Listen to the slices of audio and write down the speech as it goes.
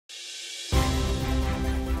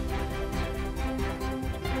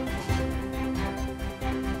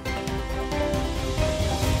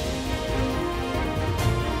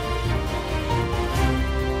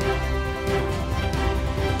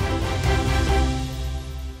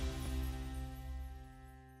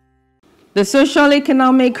The Social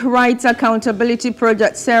Economic Rights Accountability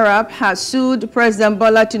Project, SERAP, has sued President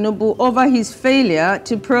Bola Tinubu over his failure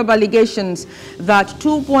to probe allegations that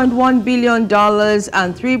 $2.1 billion and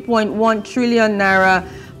 3.1 trillion naira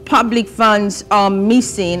public funds are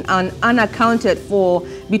missing and unaccounted for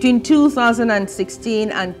between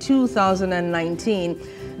 2016 and 2019.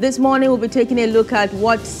 This morning, we'll be taking a look at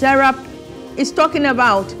what SERAP is talking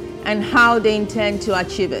about and how they intend to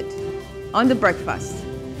achieve it. On The Breakfast.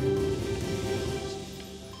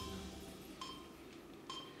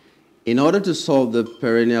 In order to solve the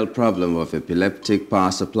perennial problem of epileptic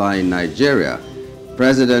power supply in Nigeria,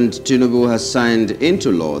 President Tinubu has signed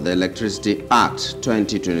into law the Electricity Act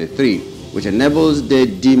 2023, which enables the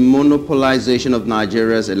demonopolization of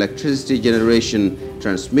Nigeria's electricity generation,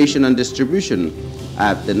 transmission and distribution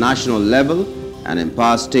at the national level and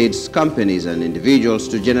empowers states, companies and individuals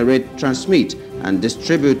to generate, transmit and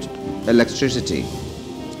distribute electricity.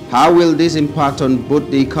 How will this impact on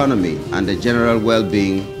both the economy and the general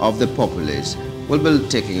well-being of the populace? We'll be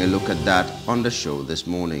taking a look at that on the show this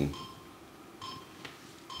morning.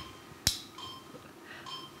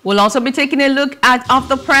 We'll also be taking a look at Off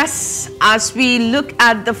the Press as we look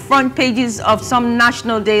at the front pages of some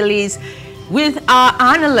national dailies with our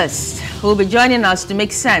analysts who will be joining us to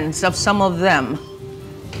make sense of some of them.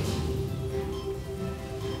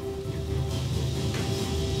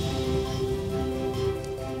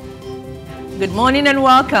 Good morning and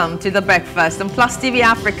welcome to The Breakfast on Plus TV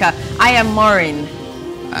Africa. I am Maureen.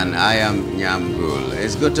 And I am Nyamgul.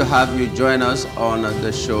 It's good to have you join us on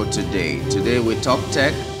the show today. Today we talk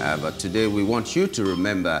tech, but today we want you to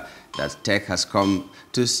remember that tech has come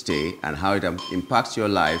to stay and how it impacts your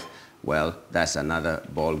life. Well, that's another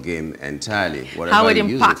ball game entirely. Whatever how it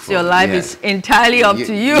impacts your life is entirely up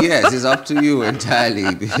to you. Yes, it's up to you entirely.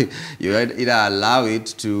 You either allow it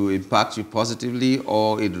to impact you positively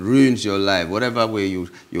or it ruins your life. Whatever way you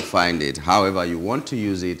find it, however you want to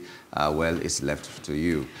use it, well, it's left to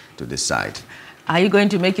you to decide. Are you going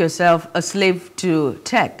to make yourself a slave to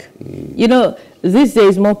tech? You know, these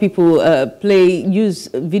days more people use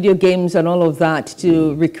video games and all of that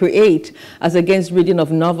to recreate as against reading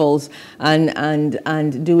of novels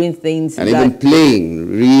and doing things. And even playing,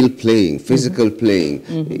 real playing, physical playing.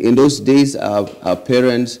 In those days, our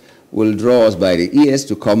parents will draw us by the ears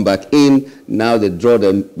to come back in. Now they draw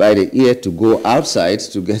them by the ear to go outside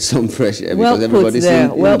to get some fresh air because everybody's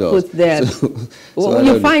indoors. Well put there. Well,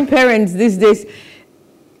 you find parents these days,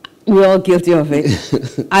 we're all guilty of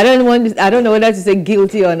it. I don't know whether to say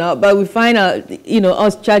guilty or not, but we find out, you know,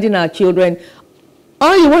 us charging our children,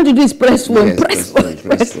 all you want to do is press phone, yes,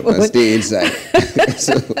 press phone. And stay inside.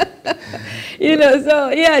 You know,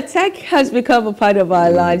 so yeah, tech has become a part of our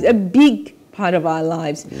lives, a big part of our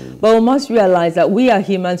lives. But we must realize that we are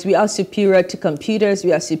humans, we are superior to computers,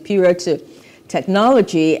 we are superior to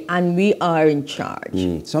technology, and we are in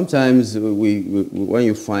charge. Sometimes when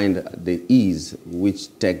you find the ease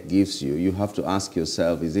which tech gives you, you have to ask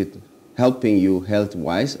yourself, is it helping you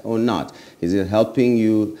health-wise or not? Is it helping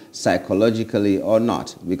you psychologically or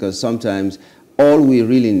not? Because sometimes all we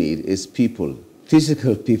really need is people,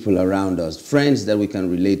 physical people around us, friends that we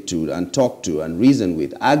can relate to and talk to and reason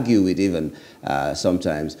with, argue with even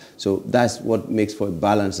sometimes. So that's what makes for a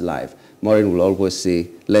balanced life. Maureen will always say,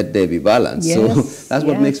 let there be balance. Yes, so that's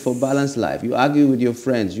what makes for balanced life. You argue with your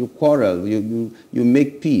friends, you quarrel, you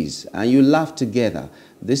make peace, and you laugh together.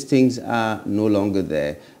 These things are no longer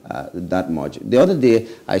there that much. The other day,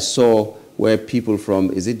 I saw where people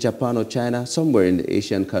from, is it Japan or China, somewhere in the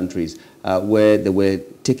Asian countries, where they were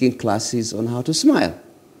taking classes on how to smile.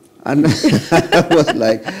 And I was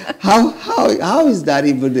like, how is that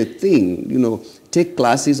even a thing? You know, take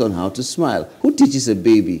classes on how to smile. Who teaches a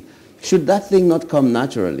baby? Should that thing not come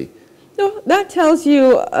naturally? No, that tells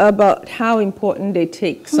you about how important they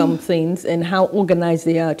take some things and how organized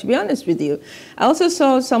they are, to be honest with you. I also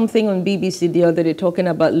saw something on BBC the other day talking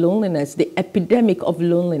about loneliness, the epidemic of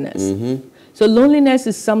loneliness. So loneliness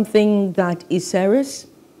is something that is serious,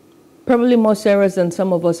 probably more serious than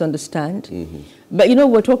some of us understand. But you know,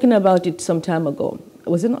 we're talking about it some time ago.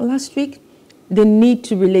 Was it not last week? The need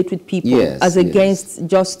to relate with people as against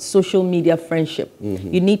just social media friendship.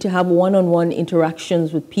 You need to have one-on-one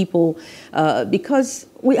interactions with people because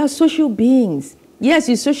we are social beings. Yes,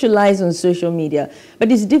 you socialize on social media,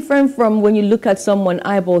 but it's different from when you look at someone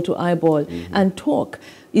eyeball to eyeball and talk.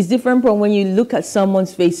 It's different from when you look at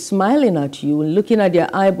someone's face smiling at you and looking at their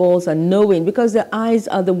eyeballs and knowing, because their eyes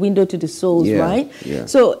are the window to the souls, right?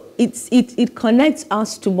 So it connects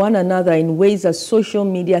us to one another in ways that social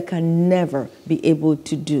media can never be able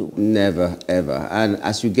to do. Never, ever. And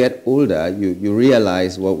as you get older, you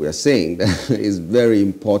realize what we're saying is very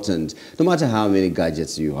important. No matter how many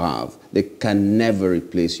gadgets you have, they can never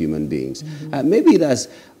replace human beings. Maybe that's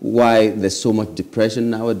why there's so much depression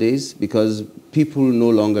nowadays, because people no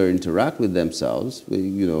longer interact with themselves.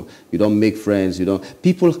 You know, you don't make friends.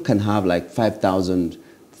 People can have like 5,000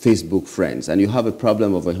 Facebook friends, and you have a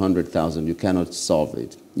problem of 100,000, you cannot solve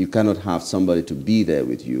it. You cannot have somebody to be there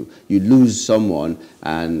with you. You lose someone,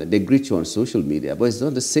 and they greet you on social media, but it's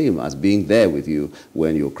not the same as being there with you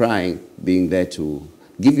when you're crying, being there to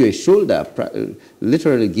give you a shoulder,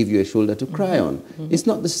 literally give you a shoulder to cry on. It's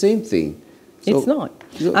not the same thing. So, it's not.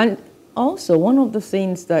 And also, one of the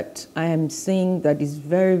things that I am seeing that is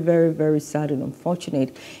very, very, very sad and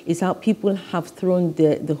unfortunate is how people have thrown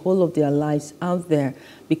the whole of their lives out there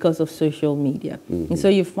because of social media. And so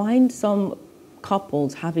you find some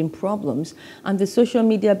couples having problems, and the social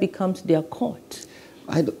media becomes their court.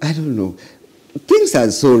 I don't know. Things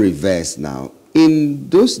are so reversed now. In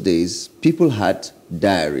those days, people had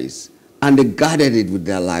diaries, and they guarded it with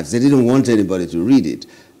their lives. They didn't want anybody to read it.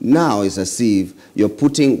 Now it's as if you're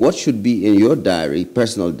putting what should be in your diary,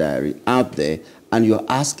 personal diary, out there, and you're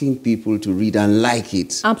asking people to read and like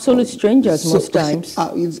it. Absolute strangers most times.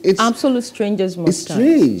 It's absolute strangers most times.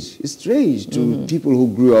 Strange. It's strange to people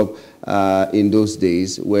who grew up in those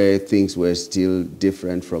days where things were still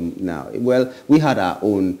different from now. Well, we had our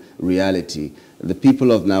own reality. The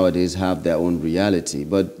people of nowadays have their own reality,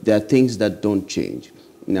 but there are things that don't change.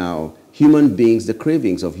 Now, human beings, the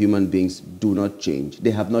cravings of human beings do not change.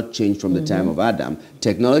 They have not changed from the time of Adam.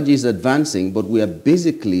 Technology is advancing, but we are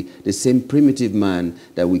basically the same primitive man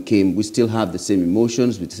that we came. We still have the same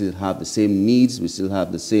emotions, we still have the same needs, we still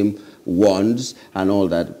have the same wants and all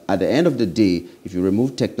that. At the end of the day, if you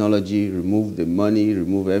remove technology, remove the money,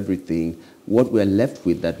 remove everything, what we're left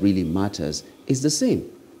with that really matters is the same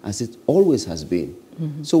as it always has been.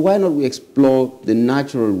 So why not we explore the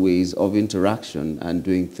natural ways of interaction and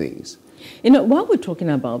doing things? You know, while we're talking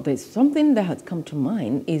about this, something that has come to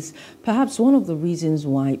mind is perhaps one of the reasons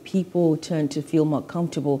why people tend to feel more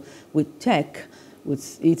comfortable with tech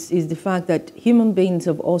is the fact that human beings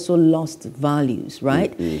have also lost values,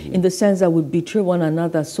 right? In the sense that we betray one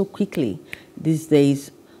another so quickly these days,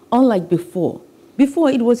 unlike before. Before,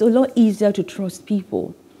 it was a lot easier to trust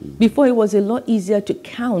people. Before, it was a lot easier to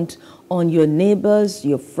count on your neighbors,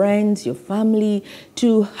 your friends, your family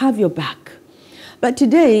to have your back. But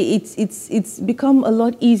today, it's become a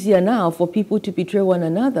lot easier now for people to betray one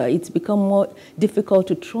another. It's become more difficult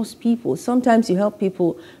to trust people. Sometimes you help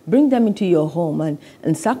people, bring them into your home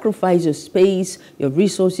and sacrifice your space, your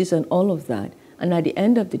resources, and all of that. And at the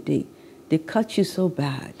end of the day, they cut you so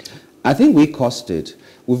bad. I think we caused it.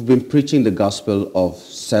 We've been preaching the gospel of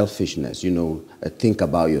selfishness, you know, think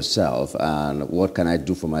about yourself and what can I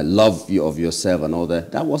do for my love of yourself and all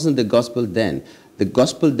that. That wasn't the gospel then. The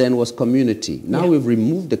gospel then was community. Now we've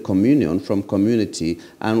removed the communion from community,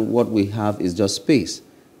 and what we have is just space.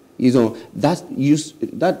 You know,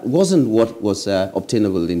 that wasn't what was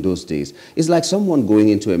obtainable in those days. It's like someone going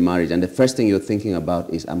into a marriage and the first thing you're thinking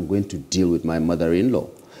about is, I'm going to deal with my mother-in-law.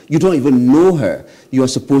 You don't even know her. You are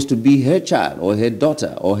supposed to be her child or her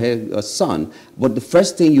daughter or her son. But the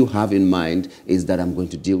first thing you have in mind is that I'm going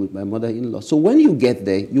to deal with my mother-in-law. So when you get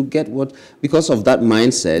there, you get what, because of that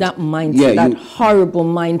mindset. That mindset, that horrible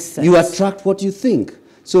mindset. You attract what you think.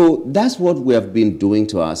 So that's what we have been doing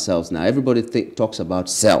to ourselves now. Everybody talks about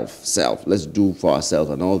self, let's do for ourselves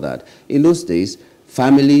and all that. In those days,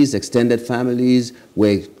 families, extended families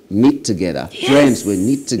were knit together. Friends were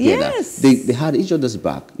knit together. They had each other's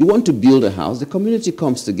back. You want to build a house, the community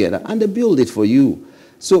comes together and they build it for you.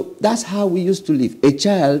 So that's how we used to live. A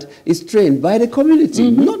child is trained by the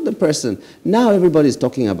community, not the person. Now everybody is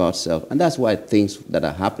talking about self, and that's why things that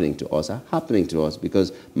are happening to us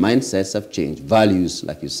because mindsets have changed. Values,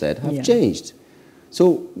 like you said, have changed.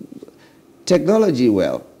 So technology,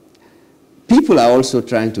 well, people are also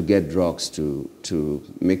trying to get drugs to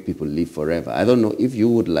make people live forever. I don't know if you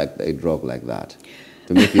would like a drug like that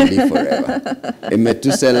to make you live forever. A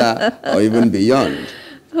Methuselah or even beyond.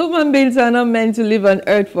 Human beings are not meant to live on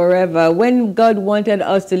earth forever. When God wanted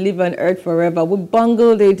us to live on earth forever, we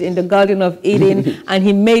bungled it in the Garden of Eden, and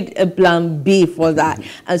he made a plan B for that.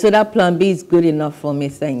 And so that plan B is good enough for me,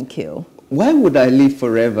 thank you. Why would I live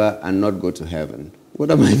forever and not go to heaven? What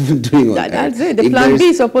am I even doing on earth? That's it. The plan B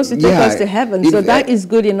is supposed to take us to heaven, so that is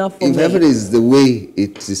good enough for me. If heaven is the way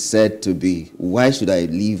it is said to be, why should I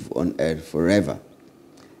live on earth forever?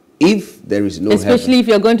 If there is no Especially heaven. if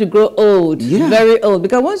you're going to grow old, very old.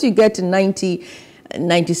 Because once you get to 90,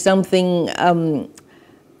 90-something.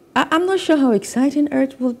 I'm not sure how exciting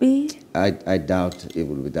Earth will be. I doubt it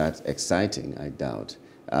will be that exciting. I doubt.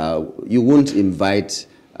 You won't invite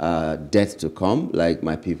death to come, like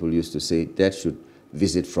my people used to say. Death should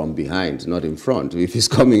visit from behind, not in front. If it's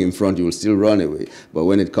coming in front, you will still run away. But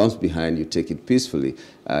when it comes behind, you take it peacefully.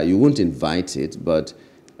 You won't invite it, but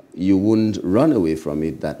you wouldn't run away from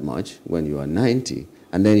it that much when you are 90.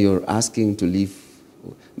 And then you're asking to live.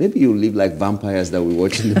 Maybe you'll live like vampires that we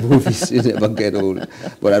watch in the movies. You never get old.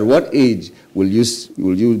 But at what age will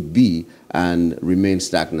you be and remain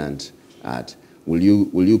stagnant at? Will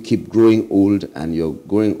you keep growing old and you're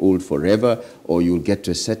growing old forever, or you'll get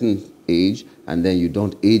to a certain age and then you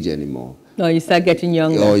don't age anymore? No, you start getting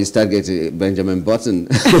younger. Or you start getting Benjamin Button.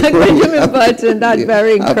 Benjamin Button, that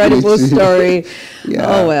very incredible story. Yeah.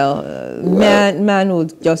 Oh, well, man will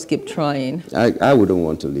just keep trying. I wouldn't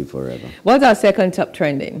want to live forever. What's our second top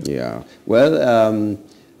trending? Yeah. Well,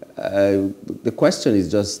 the question is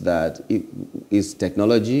just that is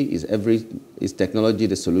technology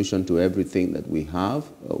the solution to everything that we have?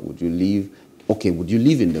 Or would you live? Okay, would you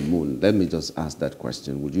live in the moon? Let me just ask that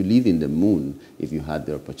question. Would you live in the moon if you had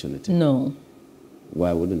the opportunity? No.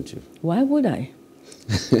 Why wouldn't you? Why would I?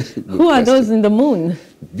 Who are those in the moon?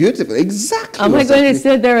 Beautiful, exactly. Am I going to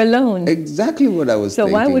stay there alone? Exactly what I was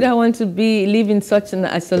thinking. So why would I want to live in such an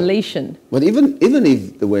isolation? But even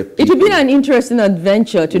if there were people, it would be an interesting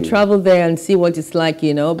adventure to travel there and see what it's like,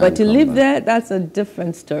 you know. But to live there, that's a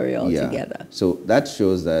different story altogether. Yeah. So that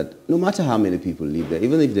shows that no matter how many people live there,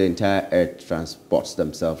 even if the entire Earth transports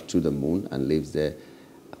themselves to the moon and lives there,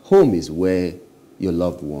 home is where your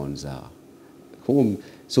loved ones are. Home.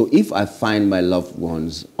 So if I find my loved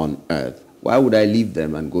ones on Earth, why would I leave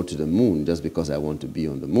them and go to the moon just because I want to be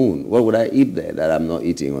on the moon? What would I eat there that I'm not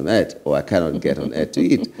eating on Earth, or I cannot get on Earth to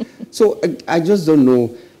eat? So I just don't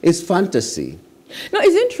know. It's fantasy. No,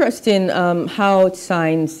 it's interesting how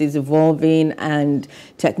science is evolving and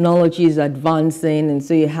technology is advancing. And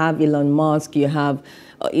so you have Elon Musk, you have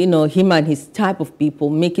him and his type of people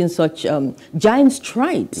making such giant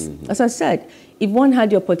strides. As I said, if one had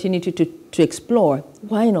the opportunity to explore,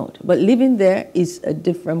 why not? But living there is a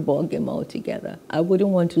different ballgame altogether. I wouldn't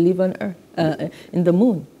want to live on Earth, in the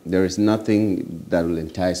moon. There is nothing that will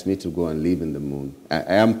entice me to go and live in the moon.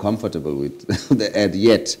 I am comfortable with the Earth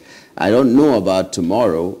yet. I don't know about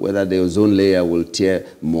tomorrow, whether the ozone layer will tear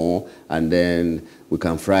more and then we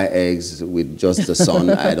can fry eggs with just the sun.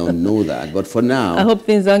 I don't know that. But for now, I hope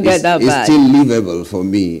things don't get that bad. It's still livable for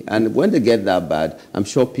me. And when they get that bad, I'm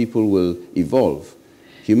sure people will evolve.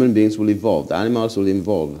 Human beings will evolve. The animals will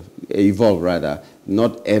evolve rather.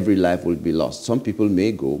 Not every life will be lost. Some people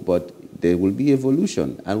may go, but there will be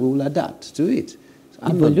evolution, and we will adapt to it.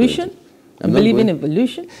 Evolution? You believe in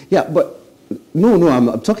evolution? Yeah, but no,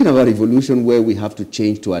 I'm talking about evolution where we have to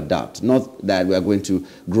change to adapt, not that we are going to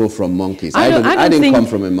grow from monkeys. I didn't come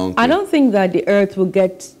from a monkey. I don't think that the Earth will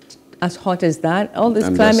get as hot as that. All this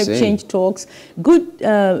climate change talks, good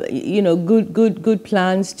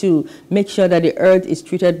plans to make sure that the Earth is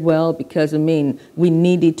treated well, because we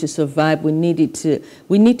need it to survive. We need to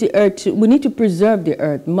preserve the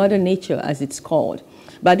Earth, Mother Nature as it's called.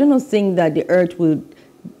 But I don't think that the Earth will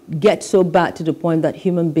get so bad to the point that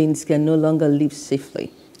human beings can no longer live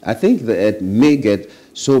safely. I think the Earth may get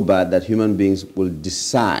so bad that human beings will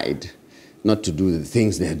decide not to do the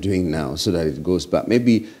things they're doing now so that it goes back.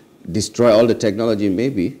 Maybe destroy all the technology,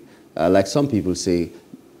 maybe. Like some people say,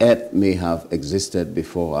 Earth may have existed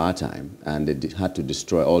before our time and they had to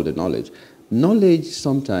destroy all the knowledge. Knowledge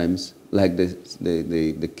sometimes, like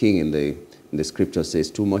the king in the scripture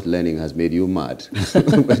says, too much learning has made you mad.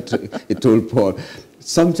 He told Paul.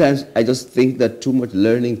 Sometimes I just think that too much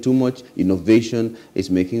learning, too much innovation is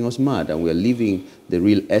making us mad, and we're leaving the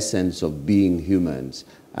real essence of being humans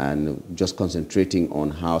and just concentrating on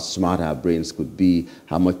how smart our brains could be,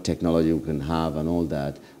 how much technology we can have and all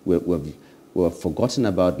that. We've forgotten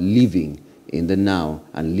about living in the now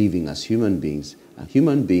and living as human beings. And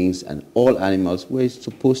human beings and all animals were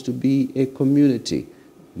supposed to be a community.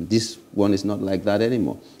 This one is not like that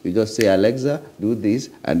anymore. You just say, Alexa, do this,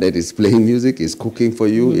 and then it's playing music, it's cooking for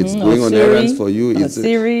you, it's going on errands for you. It's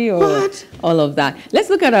Siri or what? All of that. Let's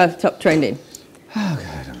look at our top trending. Oh,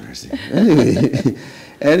 God have mercy.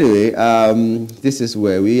 Anyway, this is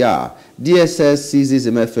where we are. DSS seizes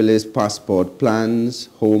Emefiele's passport, plans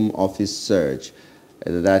home office search.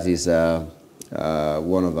 That is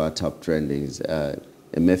one of our top trendings.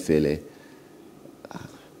 Emefiele.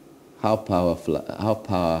 How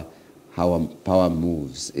how power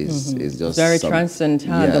moves is just very transcendent,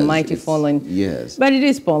 how the mighty fallen. Yes. But it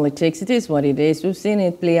is politics. It is what it is. We've seen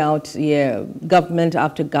it play out, government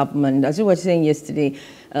after government. As you were saying yesterday,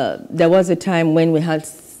 there was a time when we had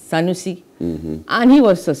Sanusi, and he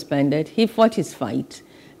was suspended. He fought his fight.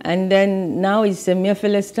 And then now it's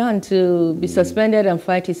Emefiele's turn to be suspended and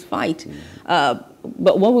fight his fight.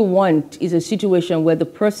 But what we want is a situation where the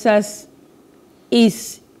process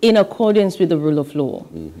is in accordance with the rule of law.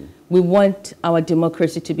 We want our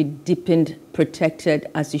democracy to be deepened, protected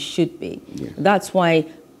as it should be. That's why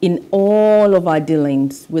in all of our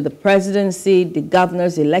dealings with the presidency, the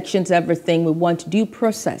governors, elections, everything, we want due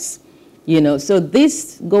process. So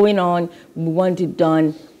this going on, we want it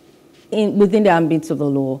done within the ambits of the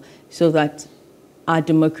law so that our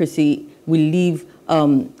democracy will leave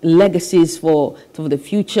legacies for the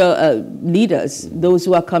future leaders, those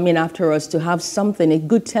who are coming after us, to have something, a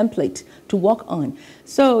good template to work on.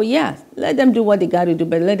 So, let them do what they got to do,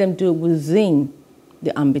 but let them do it within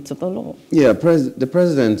the ambits of the law. Yeah, the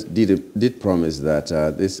president did promise that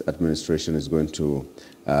this administration is going to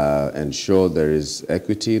ensure there is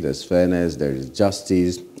equity, there's fairness, there is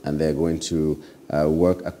justice, and they're going to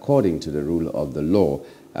work according to the rule of the law.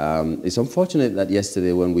 It's unfortunate that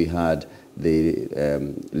yesterday when we had the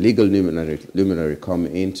legal luminary come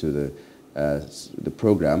into the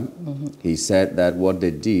program, he said that what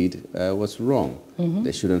they did was wrong.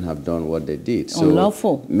 They shouldn't have done what they did. So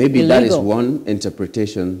unlawful, maybe illegal. That is one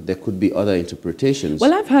interpretation. There could be other interpretations.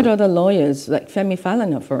 Well, I've had other lawyers, like Femi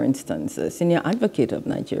Falana, for instance, a senior advocate of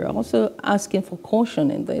Nigeria, also asking for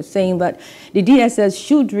caution in this, saying that the DSS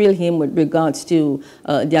should reel him with regards to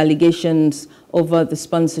the allegations over the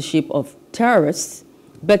sponsorship of terrorists,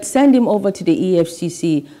 but send him over to the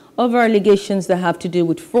EFCC over allegations that have to do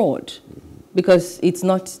with fraud, because it's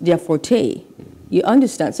not their forte. You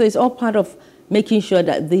understand? So it's all part of making sure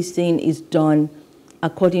that this thing is done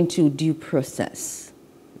according to due process.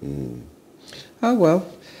 Oh, well,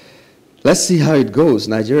 let's see how it goes.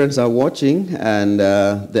 Nigerians are watching, and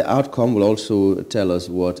the outcome will also tell us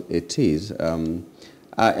what it is.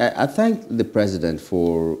 I thank the president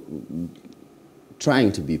for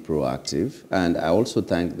trying to be proactive, and I also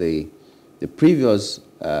thank the previous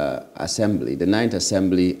assembly, the 9th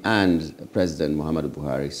assembly, and President Muhammadu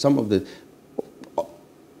Buhari. Some of the,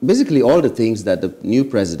 basically all the things that the new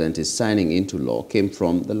president is signing into law came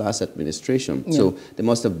from the last administration. Yeah. So they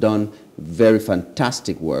must have done very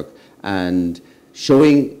fantastic work, and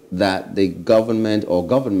showing that the government, or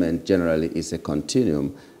government generally, is a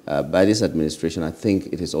continuum. By this administration, I think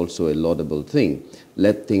it is also a laudable thing.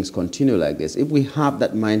 Let things continue like this. If we have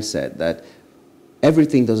that mindset that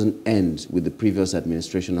everything doesn't end with the previous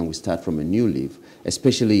administration and we start from a new leaf,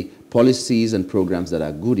 especially policies and programs that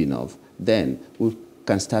are good enough, then we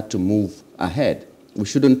can start to move ahead. We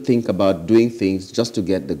shouldn't think about doing things just to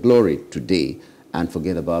get the glory today and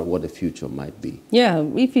forget about what the future might be. Yeah,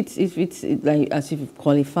 if it's like, as if you've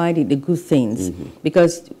qualified it, the good things.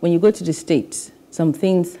 Because when you go to the states, some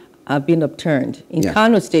things have been upturned. In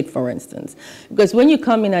Kano State, for instance. Because when you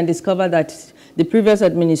come in and discover that the previous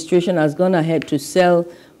administration has gone ahead to sell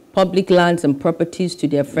public lands and properties to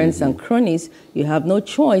their friends and cronies, you have no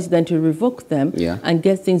choice than to revoke them and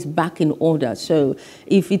get things back in order. So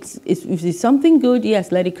if it's something good,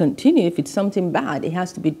 yes, let it continue. If it's something bad, it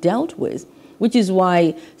has to be dealt with, which is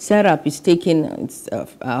why SERAP is taking, it's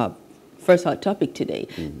our first hot topic today,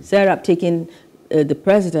 SERAP taking the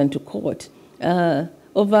president to court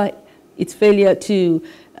over its failure to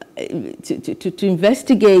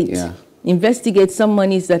investigate some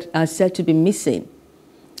monies that are said to be missing.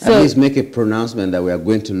 So, at least make a pronouncement that we are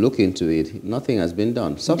going to look into it. Nothing has been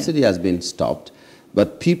done. Subsidy has been stopped,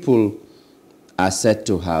 but people are said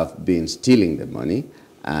to have been stealing the money,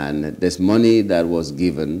 and there's money that was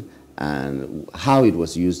given, and how it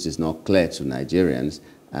was used is not clear to Nigerians,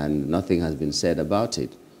 and nothing has been said about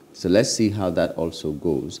it. So let's see how that also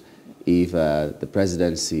goes. If the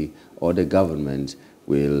presidency or the government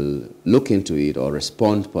will look into it or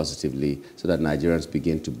respond positively so that Nigerians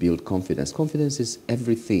begin to build confidence. Confidence is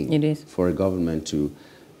everything. It is. For a government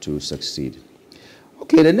to succeed.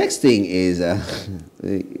 Okay, the next thing is a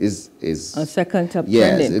second top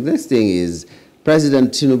yes, trending. The next thing is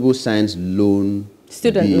President Tinubu signs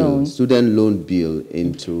student loan bill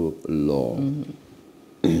into law.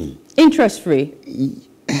 Interest-free.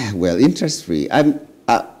 Well, interest-free.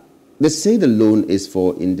 They say the loan is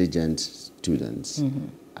for indigent students.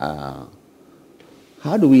 How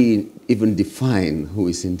do we even define who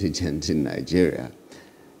is indigent in Nigeria?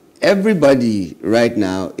 Everybody right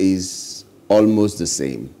now is almost the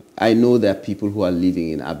same. I know there are people who are living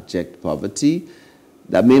in abject poverty.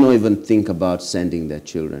 that may not even think about sending their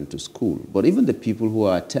children to school. But even the people who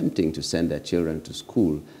are attempting to send their children to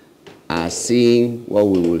school are seeing what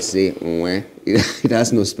we will say, it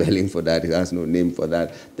has no spelling for that, it has no name for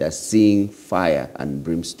that. They're seeing fire and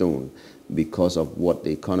brimstone because of what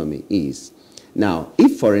the economy is. Now,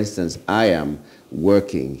 if, for instance, I am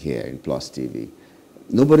working here in Plus TV,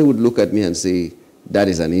 nobody would look at me and say, that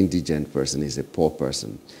is an indigent person, he's a poor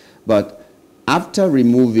person. But after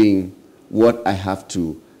removing what I have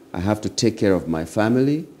to take care of my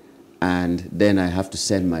family, and then I have to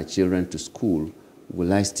send my children to school,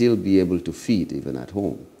 will I still be able to feed even at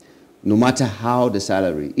home? No matter how the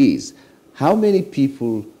salary is. How many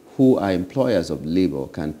people who are employers of labor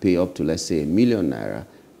can pay up to, let's say, ₦1,000,000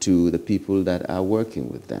 to the people that are working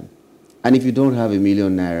with them? And if you don't have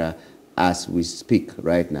 ₦1,000,000 as we speak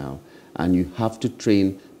right now, and you have to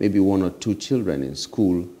train maybe 1 or 2 children in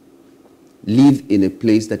school, live in a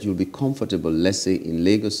place that you'll be comfortable, let's say in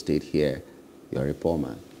Lagos State here, you're a poor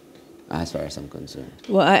man, as far as I'm concerned.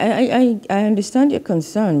 Well, I understand your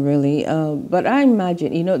concern, really, but I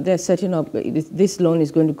imagine, you know, they're setting up, this loan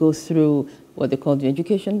is going to go through what they call the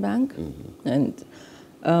education bank, and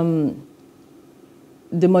the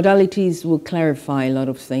modalities will clarify a lot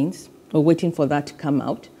of things. We're waiting for that to come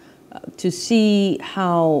out to see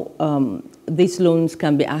how these loans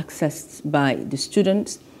can be accessed by the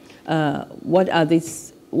students. What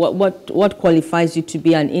qualifies you to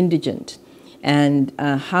be an indigent, and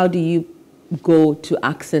how do you go to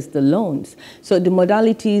access the loans? So the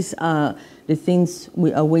modalities are the things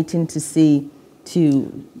we are waiting to see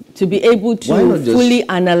to be able to fully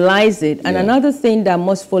analyze it. And another thing that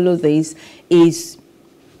must follow this is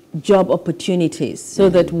job opportunities, so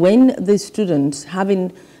that when the students,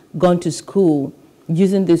 having gone to school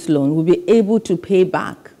using this loan, will be able to pay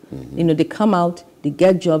back. You know, they come out, they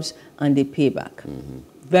get jobs, and they pay back.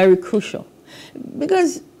 Very crucial.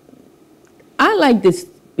 Because I like this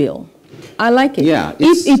bill. I like it. Yeah,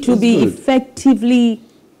 if it will be effectively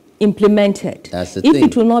implemented, that's the if thing.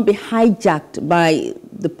 it will not be hijacked by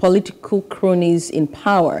the political cronies in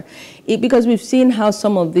power, because we've seen how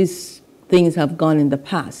some of these things have gone in the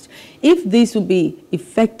past. If this will be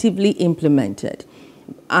effectively implemented,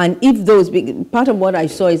 and if those, part of what I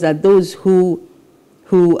saw is that those who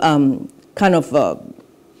kind of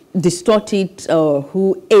distort it or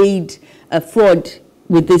who aid fraud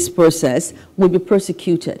with this process will be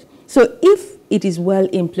prosecuted. So if it is well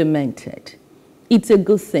implemented, it's a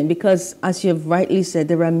good thing, because as you have rightly said,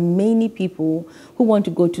 there are many people who want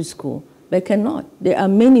to go to school but cannot. There are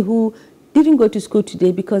many who didn't go to school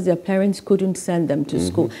today because their parents couldn't send them to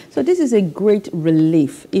school. So this is a great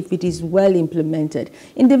relief if it is well implemented.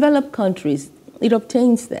 In developed countries, it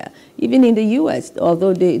obtains there. Even in the US,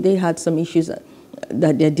 although they had some issues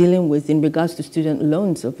that they're dealing with in regards to student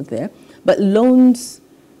loans over there. But loans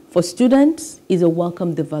for students is a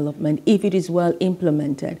welcome development if it is well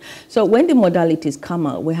implemented. So when the modalities come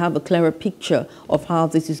out, we have a clearer picture of how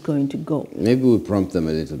this is going to go. Maybe we'll prompt them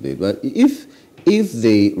a little bit, but if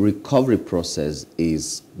the recovery process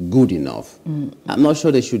is good enough, I'm not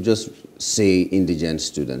sure they should just say indigent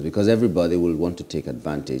students, because everybody will want to take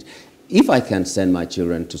advantage. If I can send my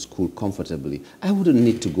children to school comfortably, I wouldn't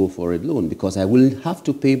need to go for a loan, because I will have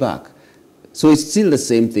to pay back. So it's still the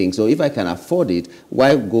same thing. So if I can afford it,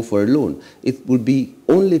 why go for a loan? It will be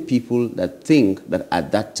only people that think that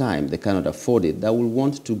at that time they cannot afford it that will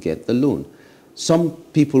want to get the loan. Some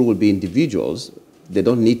people will be individuals. They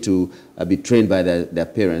don't need to be trained by their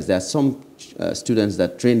parents. There are some students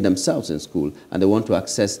that train themselves in school and they want to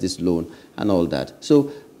access this loan and all that.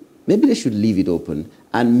 So maybe they should leave it open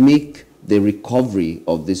and make the recovery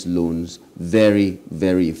of these loans very,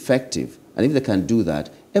 very effective. And if they can do that,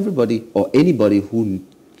 everybody or anybody who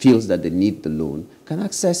feels that they need the loan can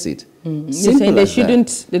access it. You're saying they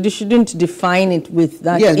shouldn't define it with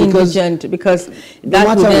that indigent, because that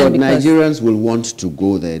no matter what, Nigerians will want to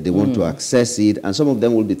go there. They want to access it, and some of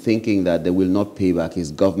them will be thinking that they will not pay back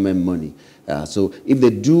his government money. So if they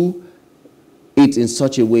do it in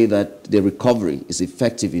such a way that the recovery is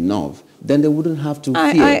effective enough, then they wouldn't have to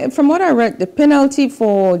fear. From what I read, the penalty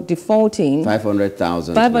for defaulting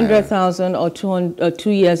 500,000, 500,000 or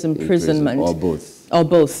 2 years imprisonment, or both. Or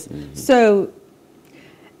both. So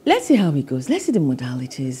let's see how it goes. Let's see the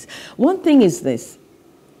modalities. One thing is this.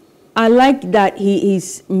 I like that he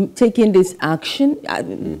is taking this action.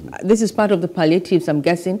 This is part of the palliatives, I'm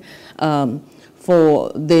guessing,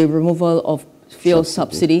 for the removal of fuel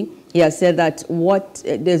subsidy. He has said that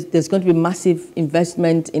there's going to be massive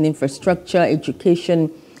investment in infrastructure, education,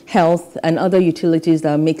 health, and other utilities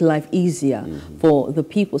that will make life easier for the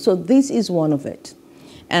people. So this is one of it.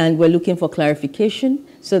 And we're looking for clarification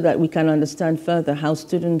so that we can understand further how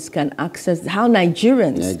students can access, how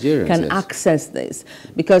Nigerians can access this.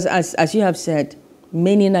 Because as you have said,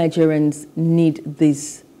 many Nigerians need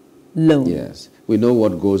this loan. Yes. We know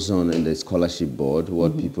what goes on in the scholarship board,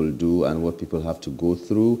 what people do and what people have to go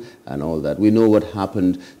through and all that. We know what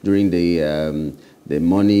happened during the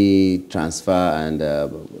money transfer and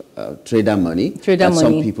trader money.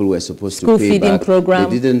 Some people were supposed to pay back. School feeding program.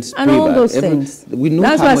 They didn't and pay all back. those things. We know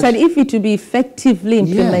That's why I said if it to be effectively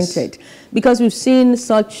implemented, because we've seen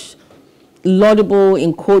such laudable,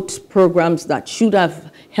 in quotes, programs that should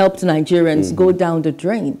have helped Nigerians go down the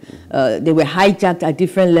drain. They were hijacked at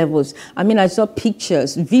different levels. I mean, I saw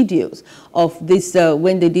pictures, videos of this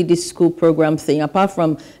when they did this school program thing, apart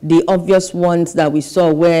from the obvious ones that we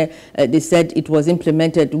saw where they said it was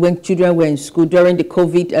implemented when children were in school during the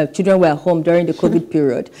COVID, children were at home during the COVID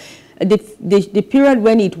period. The period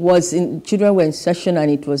when it was children were in session and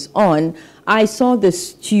it was on, I saw the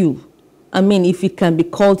stew. I mean, if it can be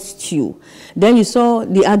called stew. Then you saw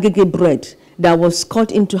the agege bread that was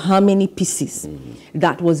cut into how many pieces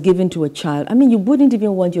that was given to a child. I mean, you wouldn't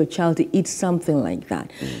even want your child to eat something like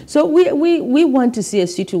that. So we want to see a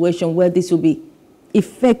situation where this will be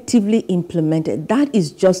effectively implemented. That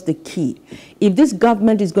is just the key. If this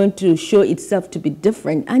government is going to show itself to be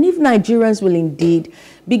different, and if Nigerians will indeed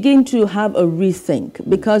begin to have a rethink,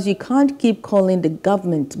 because you can't keep calling the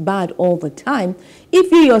government bad all the time if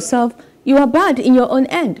you yourself, you are bad in your own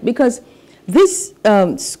end. Because this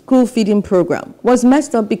school feeding program was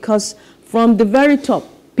messed up because from the very top,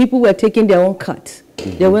 people were taking their own cut.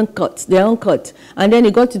 Their own cut. And then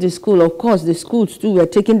it got to the school. Of course, the schools too were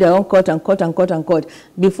taking their own cut and cut and cut and cut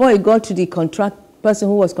before it got to the person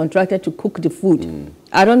who was contracted to cook the food.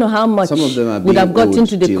 I don't know how much some of them are would have gotten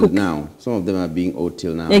to the cook. Now. Some of them are being owed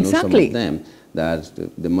till now. Exactly. I know some of them that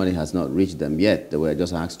the money has not reached them yet. They were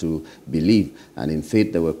just asked to believe, and in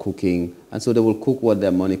faith they were cooking, and so they will cook what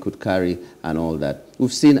their money could carry and all that.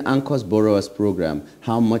 We've seen Anchor's Borrowers Program,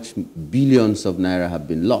 how much billions of naira have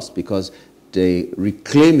been lost because the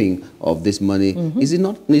reclaiming of this money is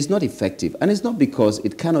not effective. And it's not because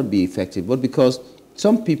it cannot be effective, but because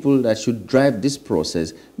some people that should drive this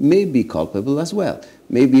process may be culpable as well.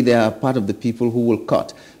 Maybe they are part of the people who will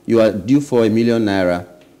cut. You are due for ₦1 million naira,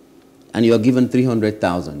 and you are given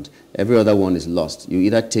 300,000. Every other one is lost. You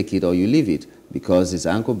either take it or you leave it, because it's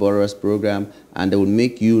Anchor Borrowers Program, and they will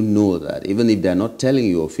make you know that even if they're not telling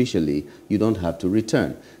you officially, you don't have to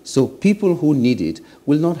return. So people who need it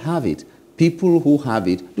will not have it. People who have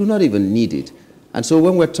it do not even need it. And so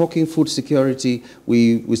when we're talking food security,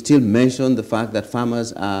 we still mention the fact that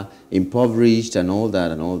farmers are impoverished and all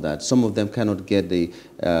that. Some of them cannot get the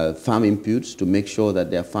farm inputs to make sure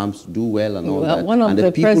that their farms do well and all that. One of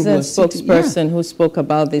the president's spokesperson who spoke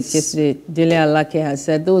about this yesterday, Dele Alake, has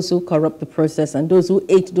said those who corrupt the process and those who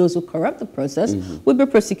aid those who corrupt the process will be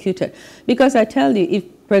prosecuted. Because I tell you, if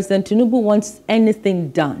President Tinubu wants anything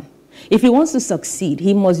done, if he wants to succeed,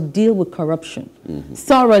 he must deal with corruption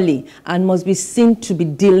thoroughly and must be seen to be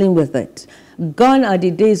dealing with it. Gone are the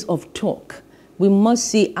days of talk. We must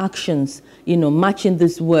see actions, matching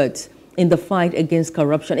these words in the fight against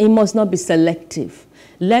corruption. It must not be selective.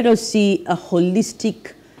 Let us see a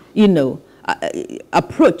holistic,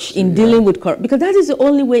 approach in dealing with corruption, because that is the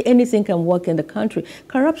only way anything can work in the country.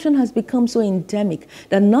 Corruption has become so endemic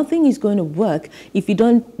that nothing is going to work if you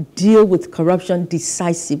don't deal with corruption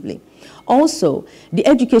decisively. Also, the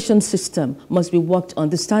education system must be worked on.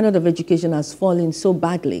 The standard of education has fallen so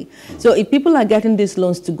badly. So if people are getting these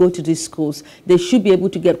loans to go to these schools, they should be able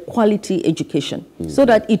to get quality education so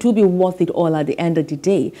that it will be worth it all at the end of the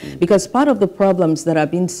day. Because part of the problems that are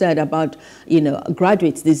being said about,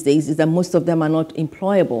 graduates these days is that most of them are not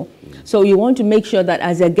employable. So you want to make sure that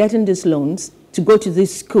as they're getting these loans to go to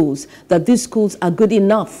these schools, that these schools are good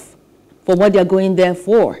enough for what they're going there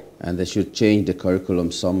for. And they should change the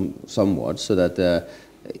curriculum somewhat so that the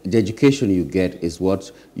education you get is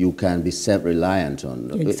what you can be self-reliant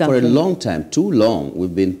on. Exactly. For a long time, too long,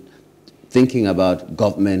 we've been thinking about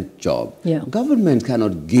government job. Government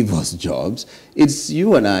cannot give us jobs. It's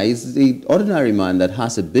you and I, it's the ordinary man that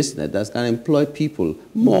has a business that can employ people.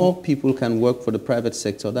 More people can work for the private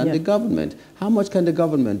sector than the government. How much can the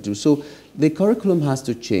government do? So the curriculum has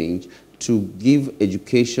to change to give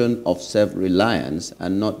education of self-reliance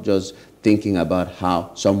and not just thinking about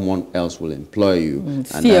how someone else will employ you. And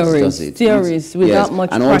theories without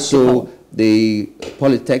much and practical. Also, the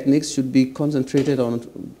polytechnics should be concentrated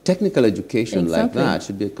on technical education like that,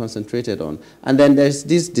 should be concentrated on. And then there's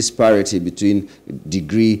this disparity between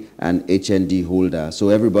degree and HND holder. So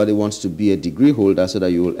everybody wants to be a degree holder so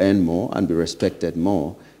that you will earn more and be respected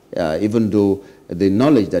more. even though the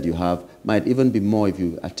knowledge that you have might even be more if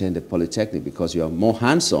you attend a polytechnic, because you are more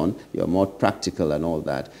hands-on, you are more practical and all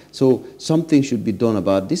that. So something should be done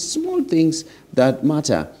about these small things that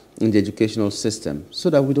matter in the educational system, so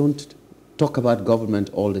that we don't talk about government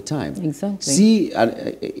all the time. Exactly. See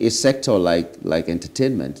a sector like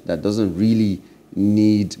entertainment that doesn't really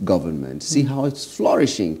need government. See how it's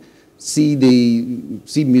flourishing. See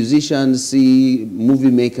musicians, see movie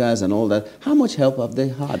makers and all that. How much help have they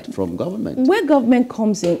had from government? Where government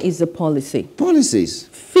comes in is the policy. Policies.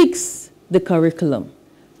 Fix the curriculum.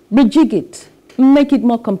 Rejig it. Make it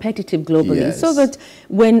more competitive globally, Yes. so that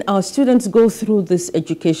when our students go through this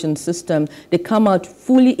education system, they come out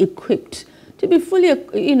fully equipped to be fully,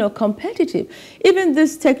 competitive. Even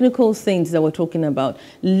these technical things that we're talking about,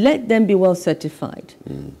 let them be well certified,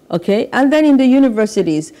 okay? And then in the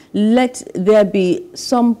universities, let there be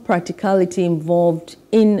some practicality involved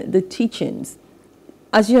in the teachings.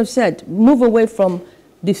 As you have said, move away from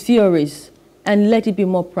the theories and let it be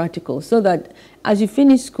more practical, so that as you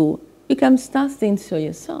finish school, you can start things for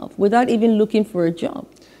yourself without even looking for a job.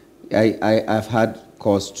 I've had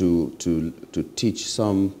cause to teach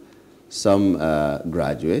some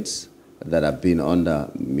graduates that have been under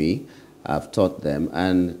me. I've taught them,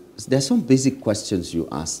 and there's some basic questions you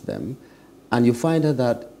ask them, and you find out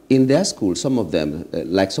that in their school, some of them,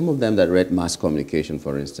 like some of them that read mass communication,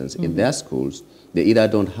 for instance, in their schools, they either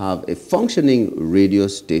don't have a functioning radio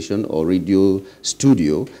station or radio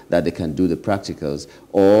studio that they can do the practicals,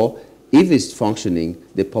 or if it's functioning,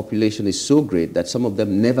 the population is so great that some of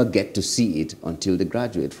them never get to see it until they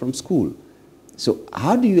graduate from school. So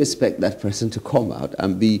how do you expect that person to come out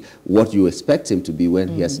and be what you expect him to be when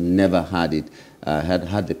he has never had it,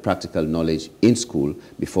 had the practical knowledge in school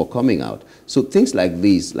before coming out? So things like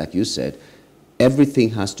these, like you said, everything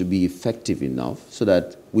has to be effective enough so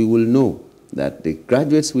that we will know that the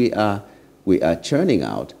graduates we are churning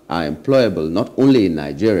out are employable not only in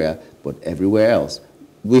Nigeria, but everywhere else.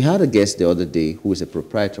 We had a guest the other day who is a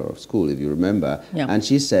proprietor of school, if you remember, and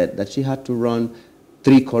she said that she had to run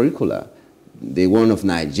 3 curricula. The one of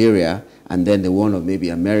Nigeria, and then the one of maybe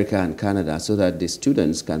America and Canada, so that the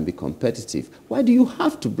students can be competitive. Why do you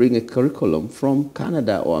have to bring a curriculum from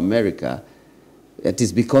Canada or America? It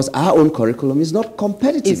is because our own curriculum is not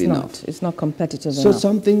competitive enough. It's not competitive enough. So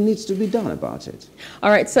something needs to be done about it.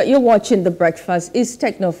 All right, so you're watching The Breakfast. It's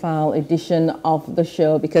Technophile edition of the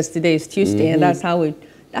show, because today is Tuesday, and that's how we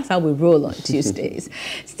roll on Tuesdays.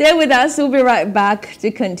 Stay with us. We'll be right back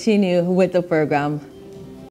to continue with the program.